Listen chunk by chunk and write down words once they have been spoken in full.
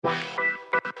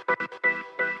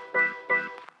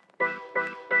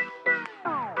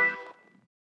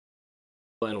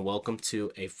And welcome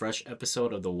to a fresh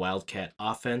episode of the Wildcat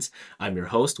Offense. I'm your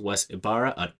host, Wes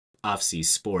Ibarra at Offsea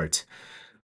Sport.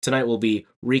 Tonight we'll be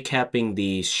recapping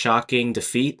the shocking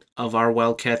defeat of our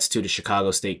Wildcats to the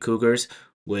Chicago State Cougars,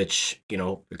 which,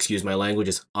 excuse my language,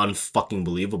 is unfucking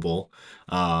believable.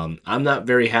 I'm not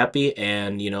very happy,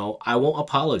 and, I won't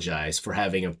apologize for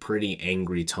having a pretty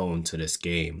angry tone to this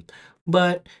game.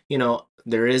 But,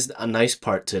 there is a nice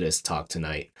part to this talk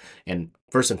tonight. And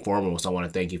first and foremost, I want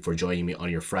to thank you for joining me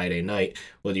on your Friday night,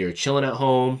 whether you're chilling at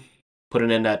home, putting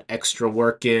in that extra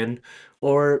work in,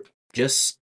 or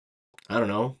just, I don't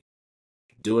know,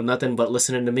 doing nothing but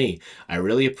listening to me. I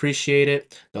really appreciate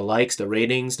it. The likes, the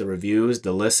ratings, the reviews,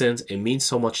 the listens. It means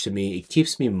so much to me. It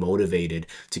keeps me motivated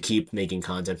to keep making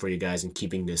content for you guys and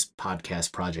keeping this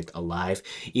podcast project alive,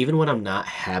 even when I'm not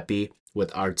happy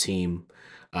with our team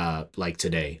like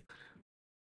today.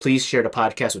 Please share the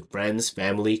podcast with friends,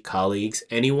 family, colleagues,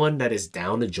 anyone that is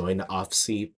down to join the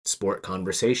Offsea Sport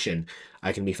conversation.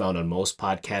 I can be found on most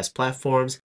podcast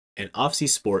platforms, and Offsea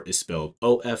Sport is spelled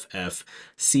Offciesport.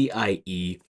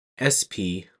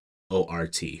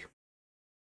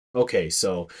 Okay,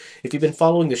 so if you've been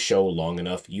following the show long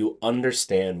enough, you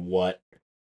understand what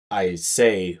I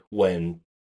say when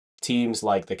teams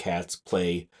like the Cats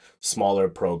play smaller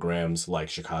programs like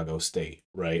Chicago State,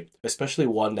 right? Especially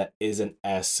one that isn't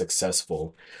as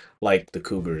successful like the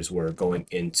Cougars were going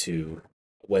into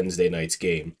Wednesday night's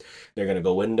game. They're going to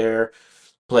go in there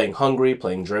playing hungry,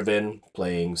 playing driven,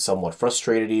 playing somewhat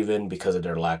frustrated even because of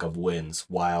their lack of wins.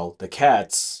 While the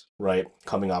Cats, right,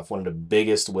 coming off one of the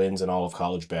biggest wins in all of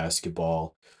college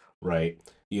basketball, right?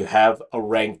 You have a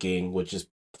ranking which is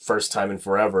first time in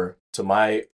forever to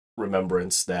my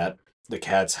remembrance that the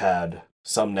Cats had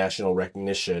some national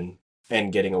recognition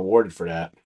and getting awarded for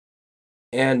that.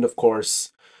 And of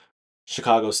course,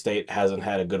 Chicago State hasn't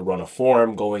had a good run of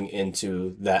form going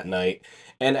into that night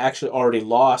and actually already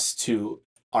lost to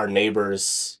our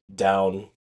neighbors down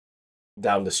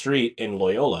the street in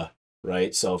Loyola,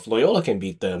 right? So if Loyola can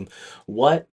beat them,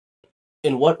 what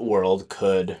in what world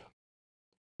could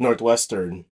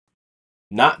Northwestern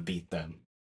not beat them,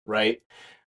 right?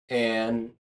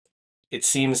 And it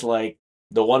seems like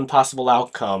the one possible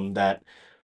outcome that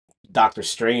Doctor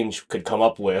Strange could come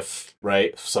up with,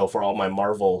 right? So for all my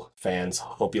Marvel fans,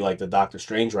 hope you like the Doctor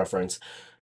Strange reference,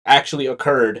 actually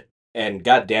occurred, and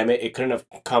god damn it, it couldn't have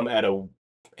come at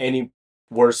any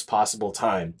worst possible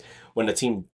time. When the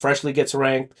team freshly gets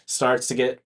ranked, starts to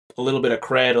get a little bit of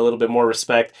cred, a little bit more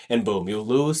respect, and boom, you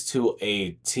lose to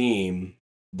a team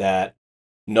that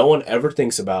no one ever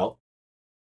thinks about,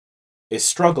 is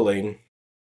struggling,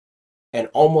 and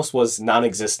almost was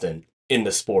non-existent in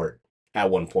the sport at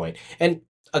one point. And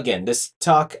again, this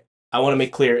talk I want to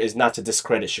make clear is not to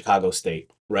discredit Chicago State,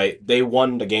 right? They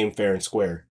won the game fair and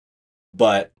square,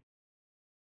 but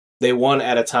they won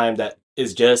at a time that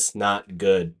is just not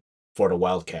good for the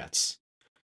Wildcats.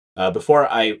 Before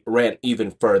I rant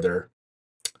even further,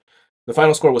 the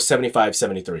final score was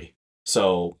 75-73.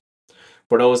 So,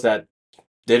 for those that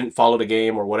didn't follow the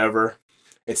game or whatever,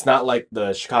 it's not like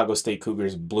the Chicago State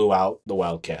Cougars blew out the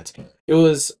Wildcats. It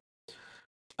was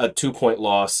a 2 point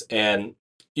loss, and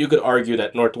you could argue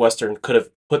that Northwestern could have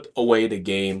put away the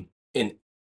game in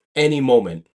any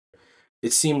moment.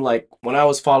 It seemed like when I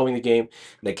was following the game,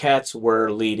 the Cats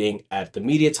were leading at the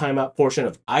media timeout portion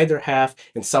of either half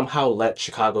and somehow let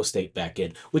Chicago State back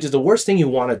in, which is the worst thing you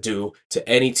want to do to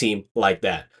any team like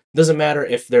that. Doesn't matter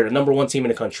if they're the number one team in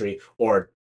the country or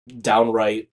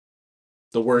downright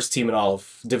the worst team in all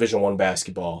of Division One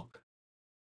basketball.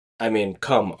 I mean,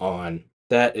 come on.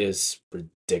 That is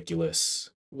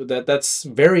ridiculous. That's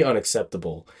very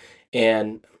unacceptable.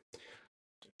 And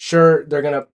sure, they're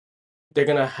gonna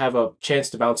have a chance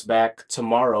to bounce back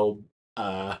tomorrow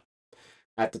uh,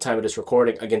 at the time of this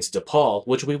recording against DePaul,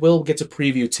 which we will get to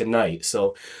preview tonight.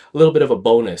 So a little bit of a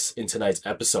bonus in tonight's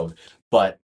episode.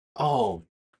 But oh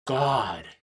God,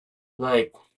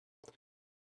 like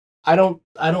I don't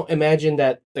imagine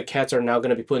that the Cats are now going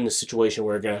to be put in a situation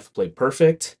where they're going to have to play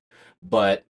perfect.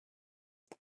 But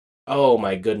oh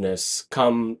my goodness,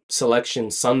 come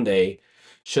selection Sunday,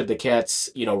 should the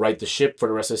Cats, right the ship for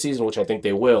the rest of the season, which I think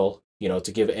they will,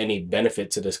 to give any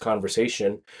benefit to this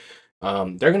conversation,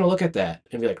 they're gonna look at that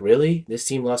and be like, really? This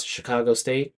team lost to Chicago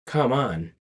State? Come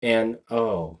on. And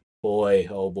oh boy,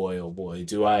 oh boy, oh boy,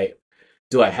 do I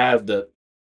have the,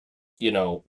 you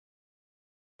know,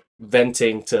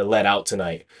 venting to let out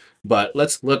tonight. But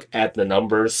let's look at the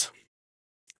numbers.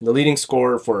 The leading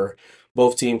scorer for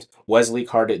both teams, Wesley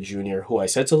Cardet Jr., who I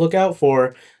said to look out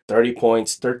for, 30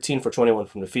 points, 13 for 21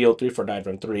 from the field, 3 for 9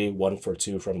 from 3, 1 for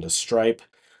 2 from the stripe.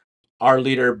 Our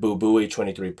leader, Boo Booey,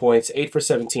 23 points, 8 for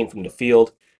 17 from the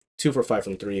field, 2 for 5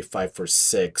 from 3, 5 for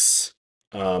 6.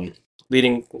 Um,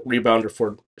 Leading rebounder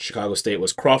for Chicago State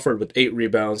was Crawford with 8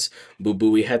 rebounds. Boo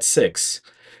Booey had 6.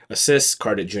 Assists,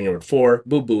 Cardit Jr. with 4,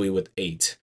 Boo Booey with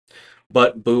 8.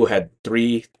 But Boo had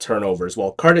 3 turnovers,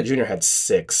 while Cardit Jr. had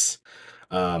 6,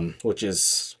 which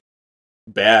is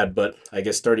bad, but I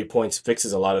guess 30 points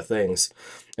fixes a lot of things.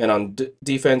 And on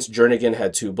defense, Jernigan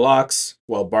had 2 blocks,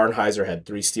 while Barnheiser had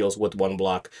 3 steals with 1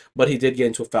 block, but he did get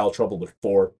into foul trouble with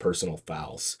 4 personal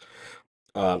fouls.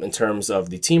 In terms of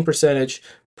the team percentage,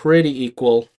 pretty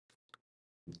equal.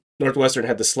 Northwestern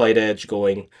had the slight edge,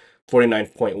 going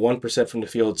 49.1% from the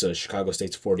field to Chicago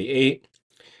State's 48.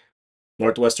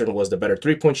 Northwestern was the better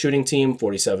three-point shooting team,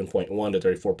 47.1 to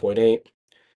 34.8.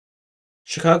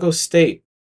 Chicago State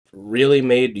really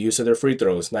made use of their free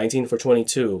throws, 19 for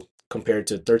 22 compared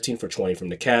to 13 for 20 from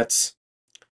the Cats.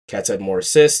 Cats had more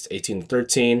assists, 18 to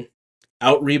 13.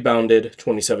 Out rebounded,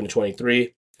 27 to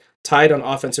 23. Tied on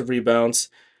offensive rebounds.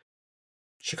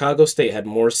 Chicago State had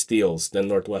more steals than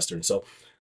Northwestern. So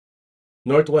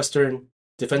Northwestern,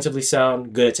 defensively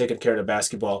sound, good at taking care of the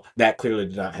basketball. That clearly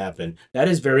did not happen. That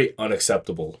is very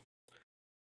unacceptable.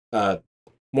 Uh,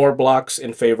 More blocks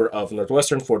in favor of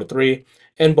Northwestern, 4 to 3,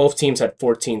 and both teams had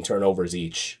 14 turnovers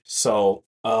each. So,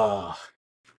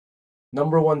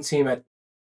 number one team at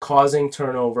causing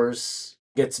turnovers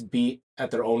gets beat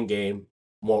at their own game,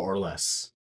 more or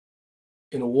less.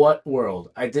 In what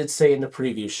world? I did say in the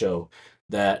preview show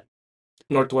that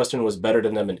Northwestern was better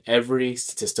than them in every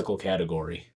statistical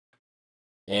category,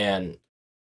 and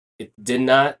it did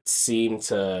not seem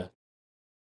to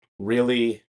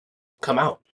really come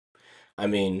out. I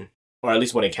mean, or at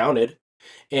least when it counted.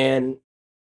 And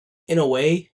in a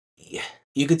way,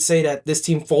 you could say that this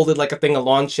team folded like a thing of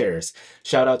lawn chairs.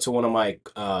 Shout out to one of my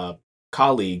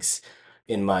colleagues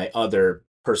in my other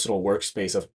personal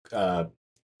workspace of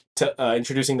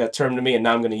introducing that term to me, and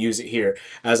now I'm going to use it here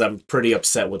as I'm pretty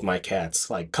upset with my cats.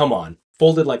 Like, come on,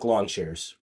 folded like lawn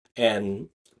chairs. And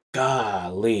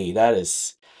golly, that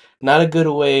is not a good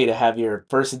way to have your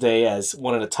first day as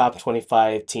one of the top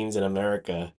 25 teams in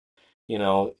America. You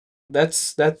know,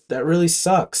 that really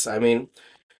sucks. I mean,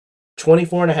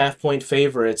 24 and a half point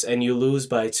favorites and you lose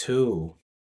by 2.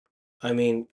 I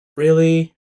mean,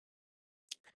 really?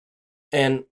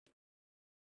 And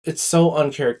it's so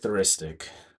uncharacteristic.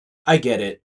 I get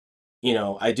it.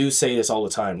 I do say this all the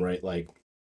time, right? Like,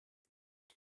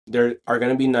 there are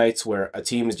going to be nights where a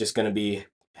team is just going to be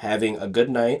having a good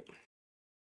night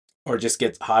or just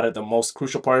gets hot at the most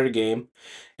crucial part of the game,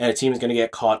 and a team is going to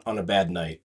get caught on a bad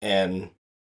night. And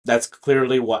that's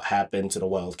clearly what happened to the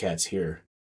Wildcats here.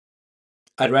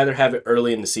 I'd rather have it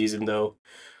early in the season, though,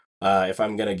 if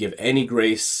I'm going to give any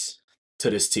grace to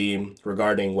this team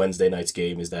regarding Wednesday night's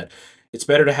game, is that it's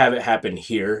better to have it happen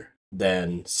here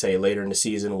than, say, later in the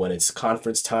season when it's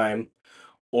conference time,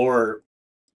 or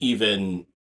even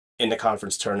in the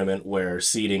conference tournament where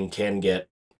seeding can get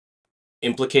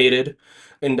implicated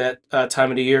in that time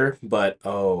of the year. But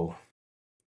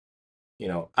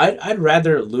I'd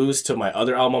rather lose to my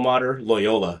other alma mater,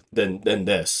 Loyola, than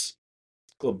this.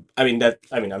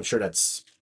 I'm sure that's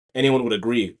anyone would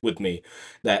agree with me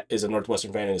that is a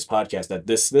Northwestern fan in this podcast that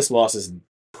this loss is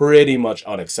pretty much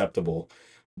unacceptable.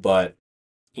 But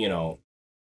you know,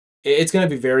 it's going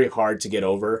to be very hard to get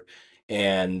over,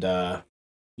 and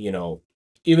you know,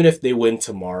 even if they win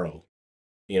tomorrow,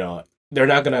 you know, they're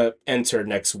not going to enter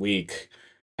next week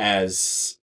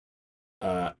as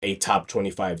a top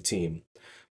 25 team.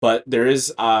 But there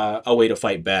is a way to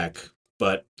fight back.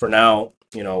 But for now,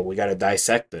 we got to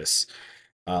dissect this.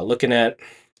 Looking at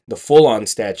the full on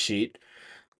stat sheet,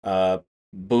 uh,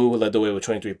 Boo led the way with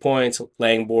 23 points.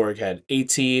 Langborg had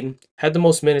 18, had the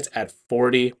most minutes at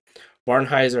 40.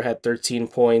 Barnheiser had 13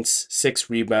 points, 6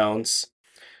 rebounds.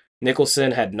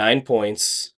 Nicholson had 9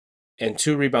 points and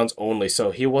 2 rebounds only,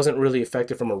 so he wasn't really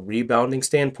effective from a rebounding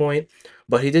standpoint,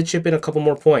 but he did chip in a couple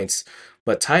more points.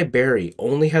 But Ty Berry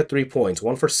only had 3 points,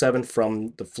 1 for 7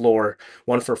 from the floor,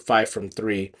 1 for 5 from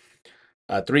 3.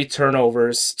 3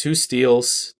 turnovers, 2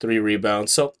 steals, 3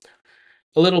 rebounds. So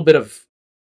a little bit of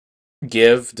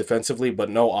give defensively, but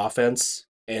no offense.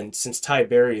 And since Ty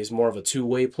Berry is more of a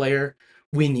two-way player,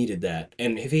 we needed that.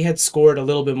 And if he had scored a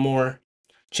little bit more,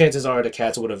 chances are the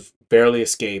Cats would have barely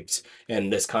escaped,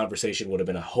 and this conversation would have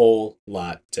been a whole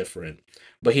lot different.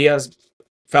 But he has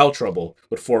foul trouble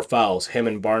with 4 fouls, him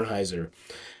and Barnheiser.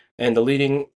 And the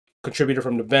leading contributor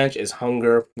from the bench is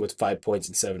Hunger with 5 points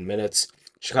in 7 minutes.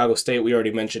 Chicago State, we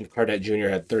already mentioned, Cardette Jr.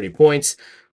 had 30 points.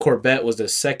 Corbett was the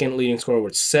second leading scorer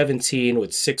with 17,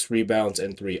 with 6 rebounds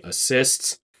and 3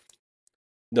 assists.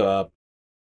 The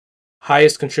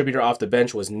Highest contributor off the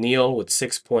bench was Neal with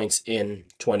 6 points in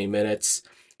 20 minutes.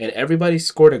 And everybody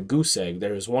scored a goose egg.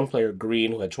 There was one player,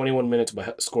 Green, who had 21 minutes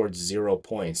but scored 0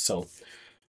 points. So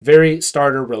very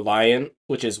starter reliant,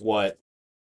 which is what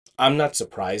I'm not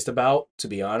surprised about, to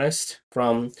be honest,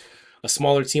 from a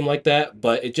smaller team like that.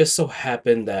 But it just so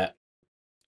happened that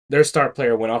their star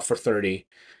player went off for 30,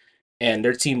 and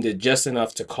their team did just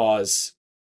enough to cause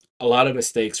a lot of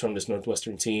mistakes from this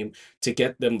Northwestern team to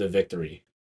get them the victory.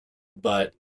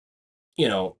 But, you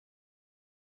know,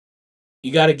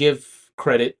 you got to give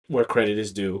credit where credit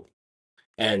is due.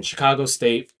 And Chicago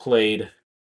State played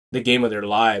the game of their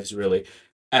lives, really,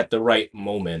 at the right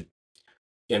moment.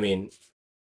 I mean,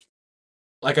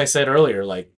 like I said earlier,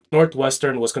 like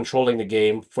Northwestern was controlling the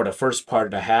game for the first part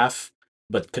of the half,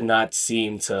 but could not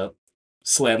seem to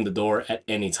slam the door at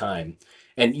any time.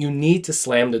 And you need to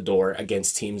slam the door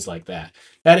against teams like that.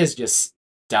 That is just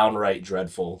downright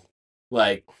dreadful.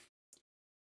 Like,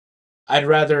 I'd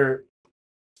rather,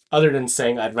 other than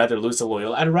saying I'd rather lose to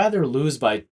Loyola, I'd rather lose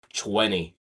by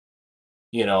 20,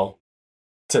 you know,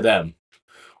 to them.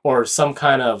 Or some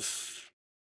kind of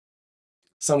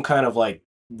like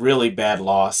really bad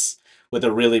loss with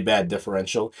a really bad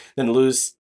differential than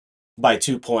lose by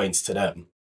 2 points to them.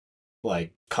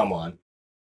 Like, come on,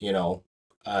 you know.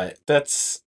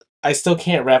 That's I still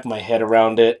can't wrap my head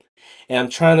around it, and I'm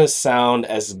trying to sound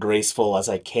as graceful as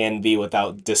I can be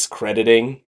without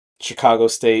discrediting Chicago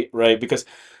State, right? Because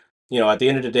at the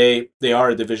end of the day, they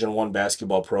are a Division 1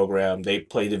 basketball program. They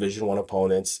play Division 1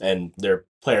 opponents, and their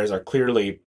players are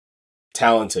clearly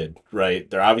talented, right?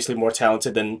 They're obviously more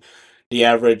talented than the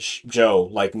average Joe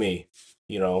like me,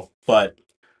 But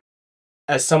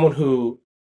as someone who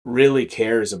really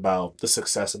cares about the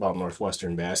success about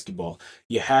Northwestern basketball,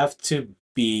 you have to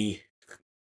be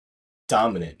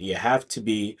dominant. You have to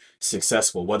be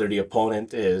successful, whether the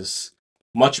opponent is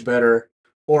much better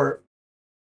or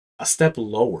a step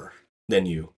lower than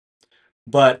you.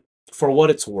 But for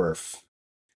what it's worth,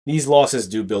 these losses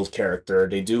do build character.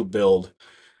 They do build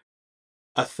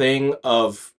a thing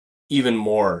of even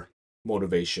more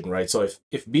motivation, right? So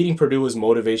if beating Purdue is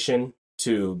motivation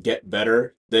to get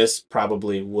better, this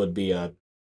probably would be a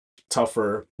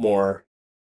tougher, more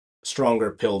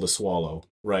stronger pill to swallow,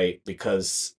 right?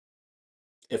 Because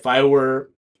if I were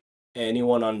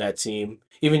anyone on that team,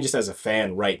 even just as a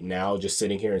fan right now, just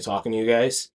sitting here and talking to you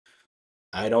guys,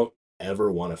 I don't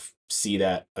ever want to see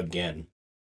that again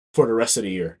for the rest of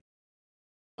the year.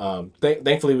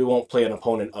 Thankfully, we won't play an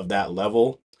opponent of that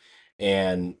level.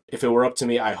 And if it were up to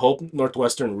me, I hope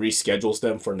Northwestern reschedules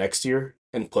them for next year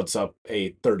and puts up a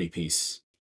 30 piece.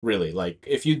 Really, like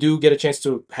if you do get a chance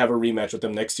to have a rematch with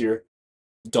them next year,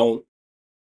 don't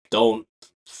don't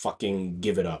fucking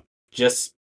give it up.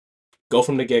 Just go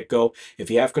from the get-go. If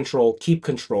you have control, keep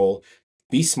control.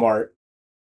 Be smart.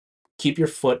 Keep your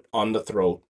foot on the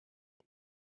throat.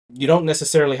 You don't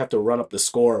necessarily have to run up the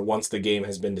score once the game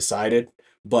has been decided,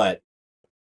 but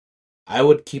I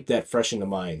would keep that fresh in the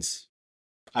minds.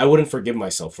 I wouldn't forgive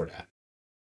myself for that,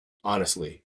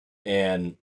 honestly.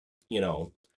 And, you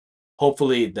know,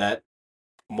 hopefully that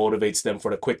motivates them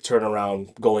for the quick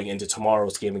turnaround going into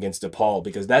tomorrow's game against DePaul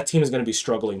because that team is going to be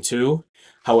struggling too.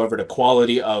 However, the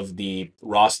quality of the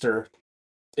roster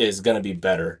is going to be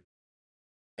better.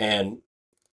 And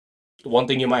one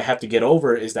thing you might have to get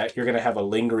over is that you're going to have a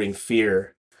lingering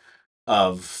fear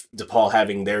of DePaul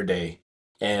having their day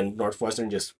and Northwestern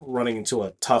just running into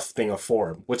a tough thing of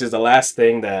form, which is the last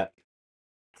thing that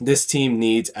this team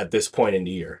needs at this point in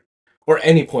the year or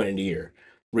any point in the year,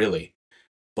 really.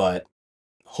 But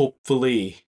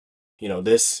hopefully,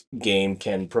 this game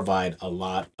can provide a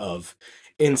lot of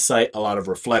insight, a lot of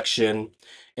reflection,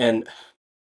 and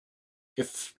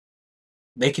if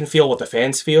they can feel what the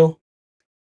fans feel,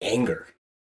 anger,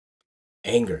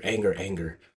 anger, anger,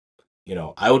 anger.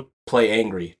 I would play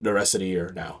angry the rest of the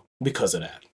year now because of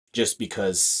that. Just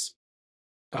because,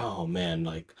 oh man,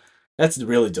 like that's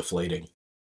really deflating.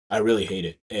 I really hate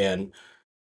it. And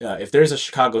if there's a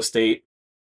Chicago State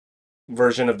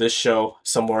version of this show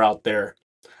somewhere out there,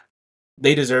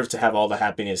 they deserve to have all the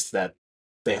happiness that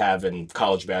they have in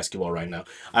college basketball right now.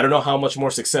 I don't know how much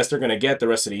more success they're going to get the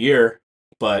rest of the year,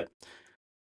 but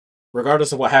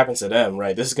regardless of what happens to them,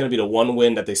 right? This is going to be the one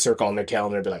win that they circle on their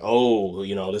calendar and be like, oh,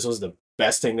 this was the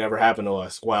best thing that ever happened to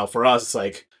us. While for us, it's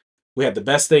like we had the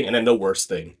best thing and then the worst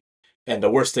thing. And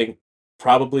the worst thing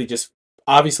probably just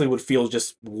obviously would feel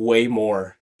just way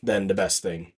more than the best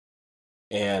thing.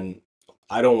 And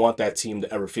I don't want that team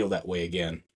to ever feel that way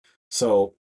again.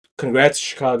 So, congrats,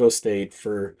 Chicago State,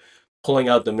 for pulling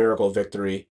out the miracle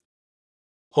victory.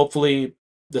 Hopefully,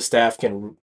 the staff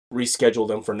can reschedule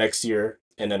them for next year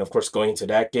And then, of course, going into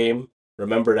that game,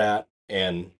 remember that.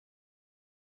 And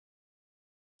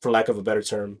for lack of a better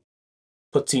term,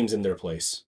 put teams in their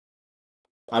place.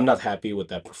 I'm not happy with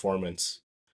that performance,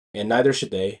 and neither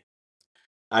should they.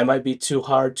 I might be too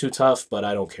hard, too tough, but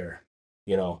I don't care.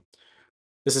 You know,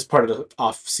 this is part of the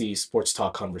off-sea sports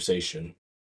talk conversation.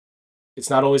 It's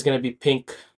not always going to be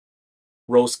pink,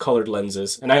 rose-colored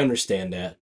lenses, and I understand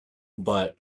that,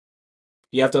 but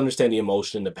you have to understand the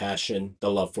emotion, the passion, the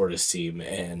love for this team,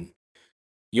 and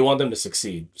you want them to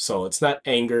succeed. So it's not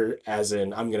anger as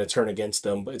in I'm going to turn against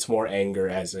them, but it's more anger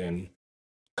as in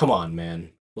come on, man.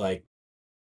 Like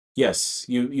yes,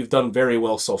 you've done very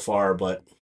well so far, but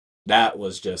that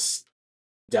was just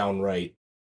downright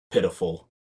pitiful.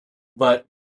 But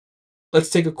let's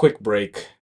take a quick break.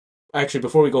 Actually,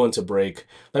 before we go into break,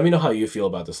 let me know how you feel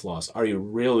about this loss. Are you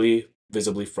really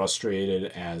visibly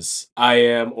frustrated as I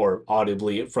am, or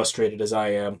audibly frustrated as I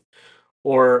am?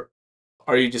 Or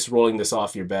are you just rolling this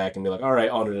off your back and be like, all right,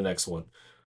 on to the next one?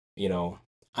 You know,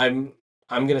 I'm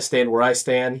I'm gonna stand where I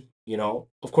stand.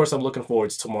 Of course I'm looking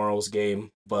forward to tomorrow's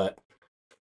game, but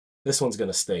this one's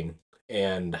gonna sting.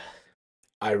 And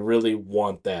I really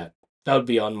want that. That would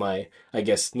be on my, I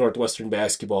guess, Northwestern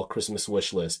basketball Christmas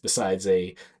wish list, besides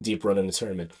a deep run in the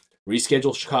tournament.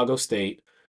 Reschedule Chicago State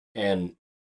and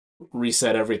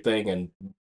reset everything and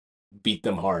beat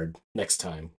them hard next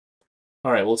time.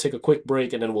 All right, we'll take a quick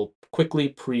break and then we'll quickly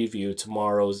preview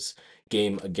tomorrow's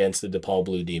game against the DePaul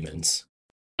Blue Demons.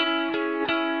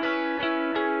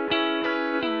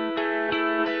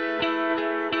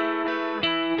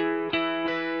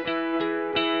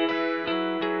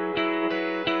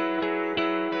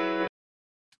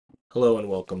 Hello and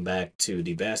welcome back to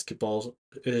the basketball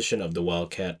edition of the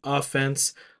Wildcat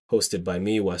Offense, hosted by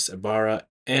me, Wes Ibarra,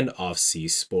 and Offsea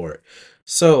Sport.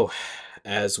 So,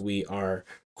 as we are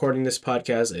recording this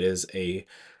podcast, it is a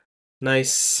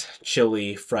nice,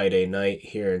 chilly Friday night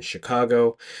here in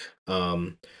Chicago.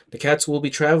 Um, the Cats will be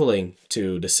traveling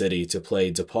to the city to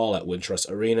play DePaul at Wintrust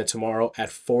Arena tomorrow at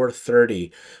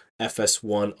 4:30.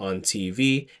 FS1 on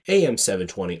TV, AM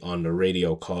 720 on the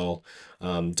radio call.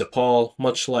 DePaul,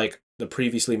 much like the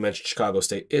previously mentioned Chicago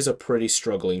State, is a pretty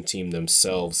struggling team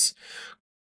themselves,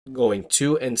 going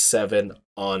 2-7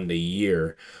 on the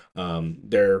year.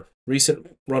 Their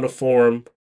recent run of form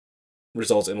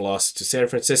results in loss to San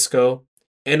Francisco,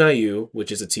 NIU,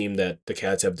 which is a team that the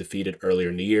Cats have defeated earlier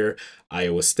in the year,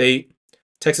 Iowa State,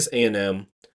 Texas A&M,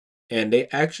 and they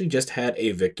actually just had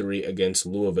a victory against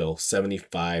Louisville,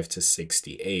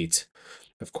 75-68.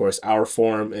 Of course, our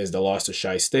form is the loss to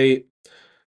Chi State,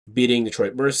 beating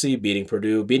Detroit Mercy, beating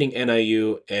Purdue, beating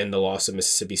NIU, and the loss of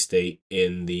Mississippi State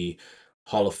in the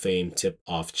Hall of Fame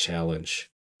tip-off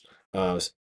challenge. Uh,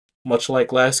 Much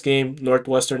like last game,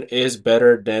 Northwestern is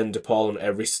better than DePaul in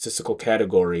every statistical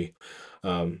category.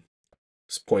 Um,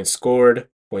 Points scored,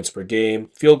 points per game,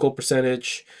 field goal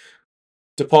percentage.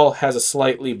 DePaul has a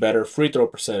slightly better free throw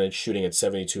percentage, shooting at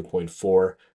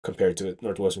 72.4 compared to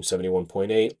Northwestern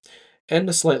 71.8, and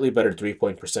a slightly better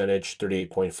three-point percentage,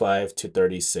 38.5 to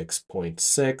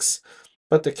 36.6.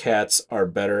 But the Cats are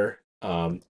better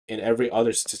in every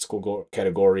other statistical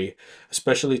category,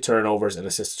 especially turnovers and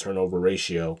assist to turnover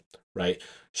ratio, right?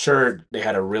 Sure, they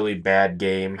had a really bad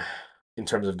game in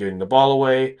terms of giving the ball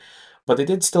away, but they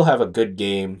did still have a good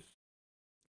game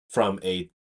from a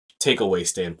takeaway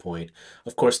standpoint.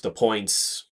 Of course, the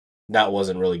points, that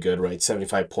wasn't really good, right?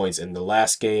 75 points in the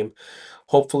last game.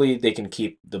 Hopefully, they can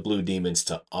keep the Blue Demons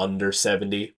to under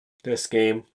 70 this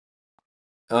game.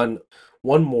 And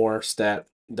one more stat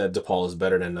that DePaul is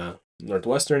better than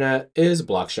Northwestern at is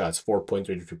block shots, 4.3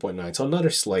 to 3.9. So another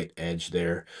slight edge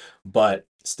there. But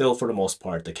still, for the most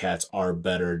part, the Cats are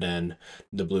better than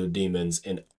the Blue Demons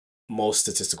in most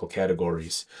statistical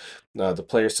categories. The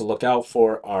players to look out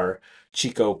for are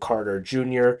Chico Carter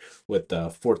Jr. with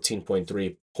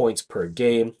 14.3 points per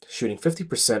game, shooting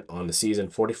 50% on the season,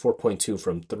 44.2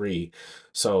 from three.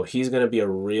 So he's going to be a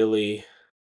really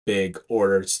big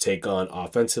order to take on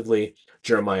offensively.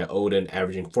 Jeremiah Oden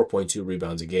averaging 4.2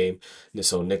 rebounds a game.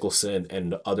 So Nicholson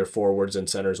and other forwards and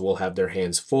centers will have their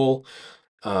hands full.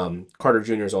 Carter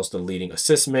Jr. is also the leading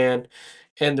assist man,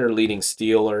 and their leading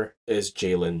stealer is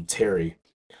Jalen Terry.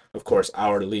 Of course,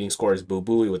 our leading scorer is Boo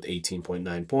Buie with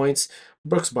 18.9 points.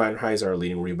 Brooks Barnheiser, our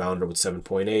leading rebounder, with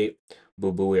 7.8.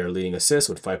 Boo Buie, our leading assist,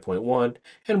 with 5.1.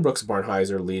 And Brooks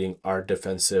Barnheiser leading our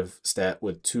defensive stat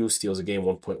with 2 steals a game,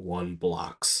 1.1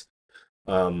 blocks.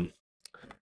 Um,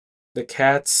 the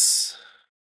Cats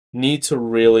need to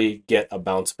really get a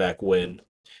bounce back win.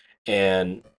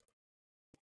 And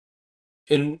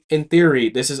in theory,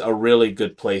 this is a really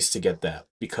good place to get that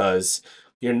because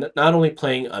you're not only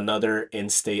playing another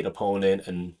in-state opponent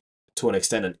and to an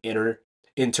extent an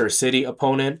intercity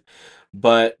opponent,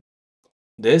 but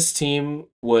this team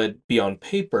would be on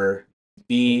paper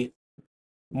be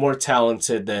more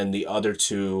talented than the other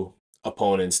two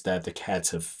opponents that the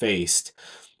Cats have faced,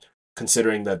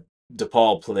 considering that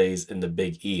DePaul plays in the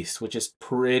Big East, which is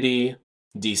pretty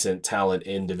decent talent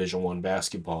in Division One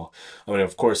basketball. I mean,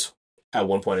 of course, at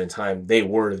one point in time, they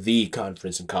were the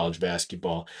conference in college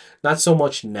basketball. Not so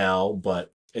much now,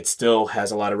 but it still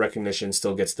has a lot of recognition,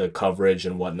 still gets the coverage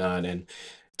and whatnot, and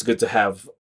it's good to have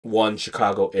one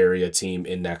Chicago area team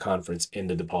in that conference in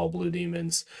the DePaul Blue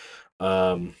Demons.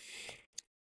 Um,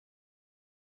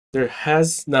 there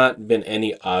has not been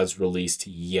any odds released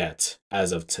yet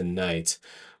as of tonight,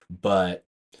 but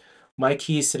my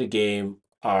keys to the game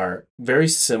are very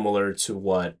similar to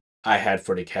what I had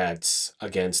for the Cats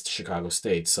against Chicago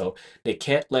State. So they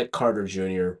can't let Carter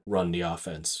Jr. run the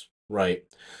offense, right?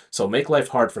 So make life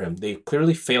hard for him. They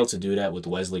clearly failed to do that with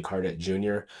Wesley Cardet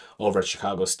Jr. over at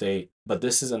Chicago State, but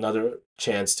this is another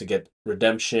chance to get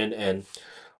redemption and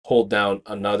hold down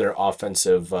another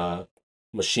offensive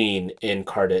machine in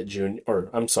Cardet Jr. or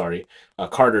I'm sorry,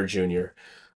 Carter Jr.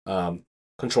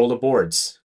 Control the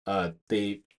boards.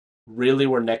 They really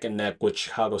were neck and neck with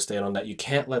Chicago State on that. You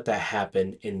can't let that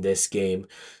happen in this game.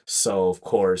 So of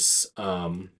course,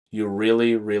 you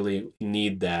really, really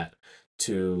need that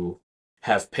to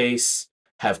have pace,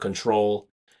 have control,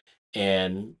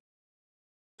 and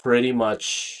pretty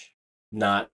much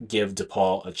not give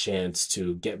DePaul a chance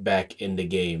to get back in the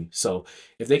game. So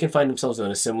if they can find themselves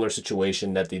in a similar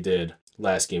situation that they did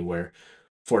last game, where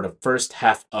for the first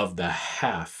half of the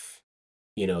half,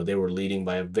 they were leading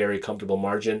by a very comfortable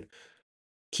margin,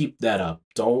 keep that up.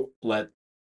 Don't let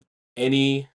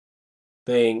anything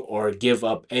or give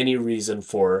up any reason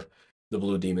for the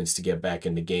Blue Demons to get back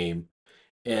in the game.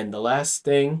 And the last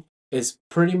thing is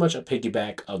pretty much a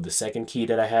piggyback of the second key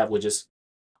that I have, which is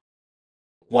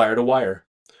wire to wire.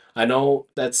 I know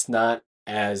that's not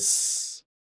as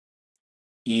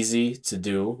easy to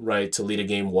do, right? To lead a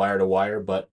game wire to wire,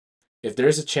 but if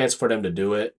there's a chance for them to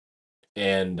do it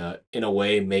and in a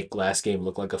way make last game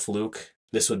look like a fluke,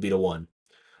 this would be the one.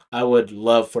 I would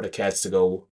love for the Cats to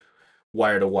go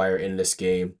wire to wire in this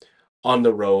game on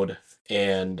the road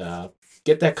and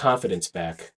get that confidence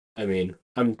back. I mean,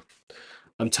 I'm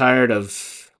tired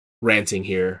of ranting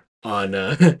here on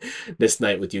this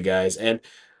night with you guys, and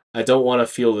I don't want to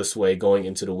feel this way going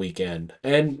into the weekend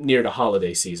and near the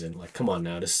holiday season. Like, come on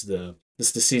now, this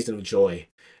is the season of joy.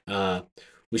 Uh,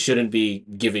 we shouldn't be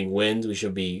giving wins. We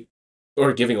should be,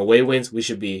 or giving away wins. We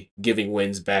should be giving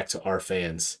wins back to our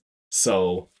fans.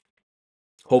 So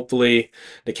hopefully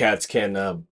the Cats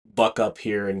can buck up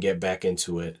here and get back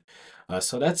into it.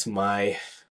 So that's my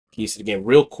piece of the game.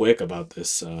 Real quick about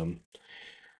this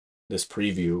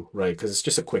preview, right? Because it's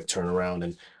just a quick turnaround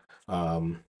and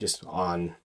just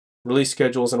on release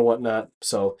schedules and whatnot.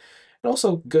 So, and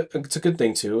also good, it's a good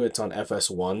thing too. It's on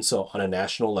FS1, so on a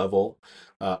national level,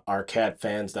 our Cat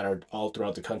fans that are all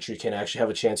throughout the country can actually have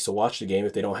a chance to watch the game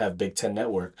if they don't have Big Ten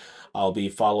Network. I'll be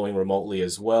following remotely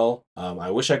as well. I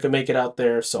wish I could make it out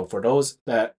there. So for those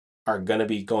that are gonna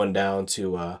be going down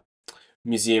to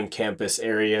museum campus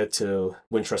area to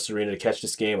Wintrust Arena to catch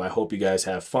this game. I hope you guys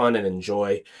have fun and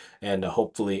enjoy, and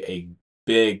hopefully a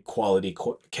big quality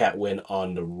Cat win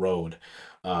on the road.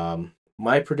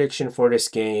 My prediction for this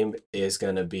game is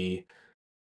going to be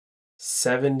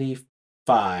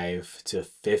 75 to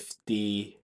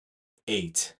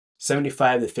 58.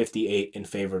 75 to 58 in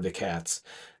favor of the Cats.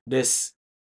 This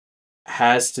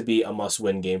has to be a must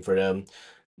win game for them.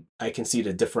 I can see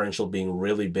the differential being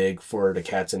really big for the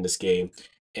Cats in this game,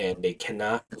 and they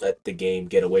cannot let the game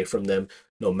get away from them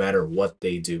no matter what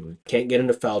they do. Can't get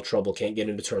into foul trouble, can't get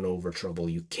into turnover trouble.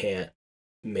 You can't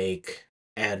make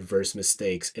adverse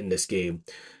mistakes in this game.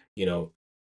 You know,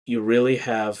 you really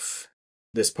have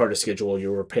this part of schedule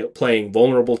you were playing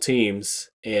vulnerable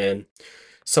teams and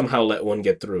somehow let one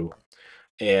get through.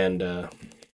 And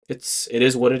it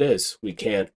is what it is. We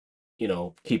can't,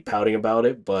 keep pouting about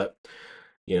it, but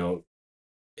you know,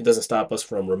 it doesn't stop us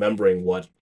from remembering what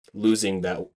losing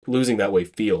that way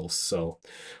feels. So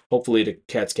hopefully the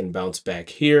Cats can bounce back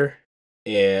here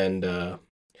and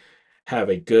have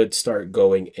a good start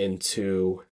going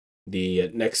into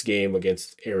the next game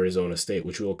against Arizona State,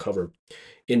 which we will cover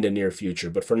in the near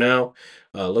future. But for now,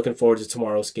 looking forward to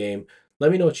tomorrow's game.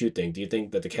 Let me know what you think. Do you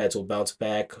think that the Cats will bounce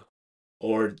back,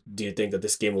 or do you think that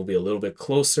this game will be a little bit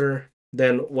closer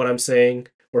than what I'm saying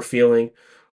or feeling,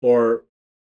 or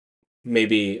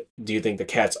maybe do you think the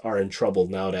Cats are in trouble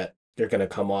now that they're going to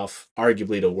come off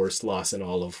arguably the worst loss in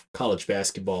all of college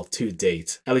basketball to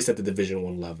date, at least at the Division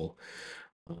One level.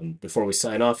 Before we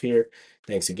sign off here,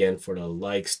 thanks again for the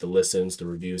likes, the listens, the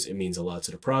reviews. It means a lot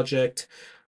to the project.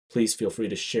 Please feel free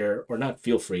to share, or not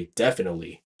feel free,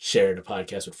 definitely share the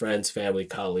podcast with friends, family,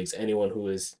 colleagues, anyone who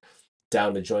is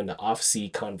down to join the off-sea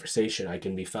conversation. I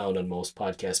can be found on most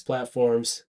podcast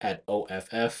platforms at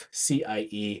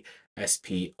OFFCIESPORT.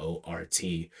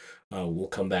 We'll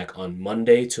come back on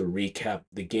Monday to recap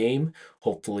the game.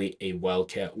 Hopefully, a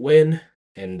Wildcat win,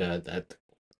 and that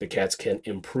the Cats can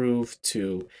improve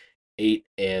to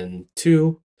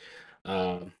 8-2.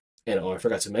 And I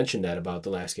forgot to mention that about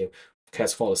the last game.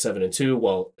 Cats fall to 7-2,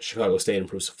 while Chicago State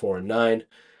improves to 4-9.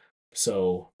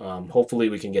 So hopefully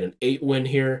we can get an 8 win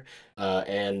here.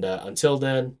 And until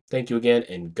then, thank you again,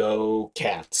 and go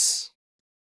Cats.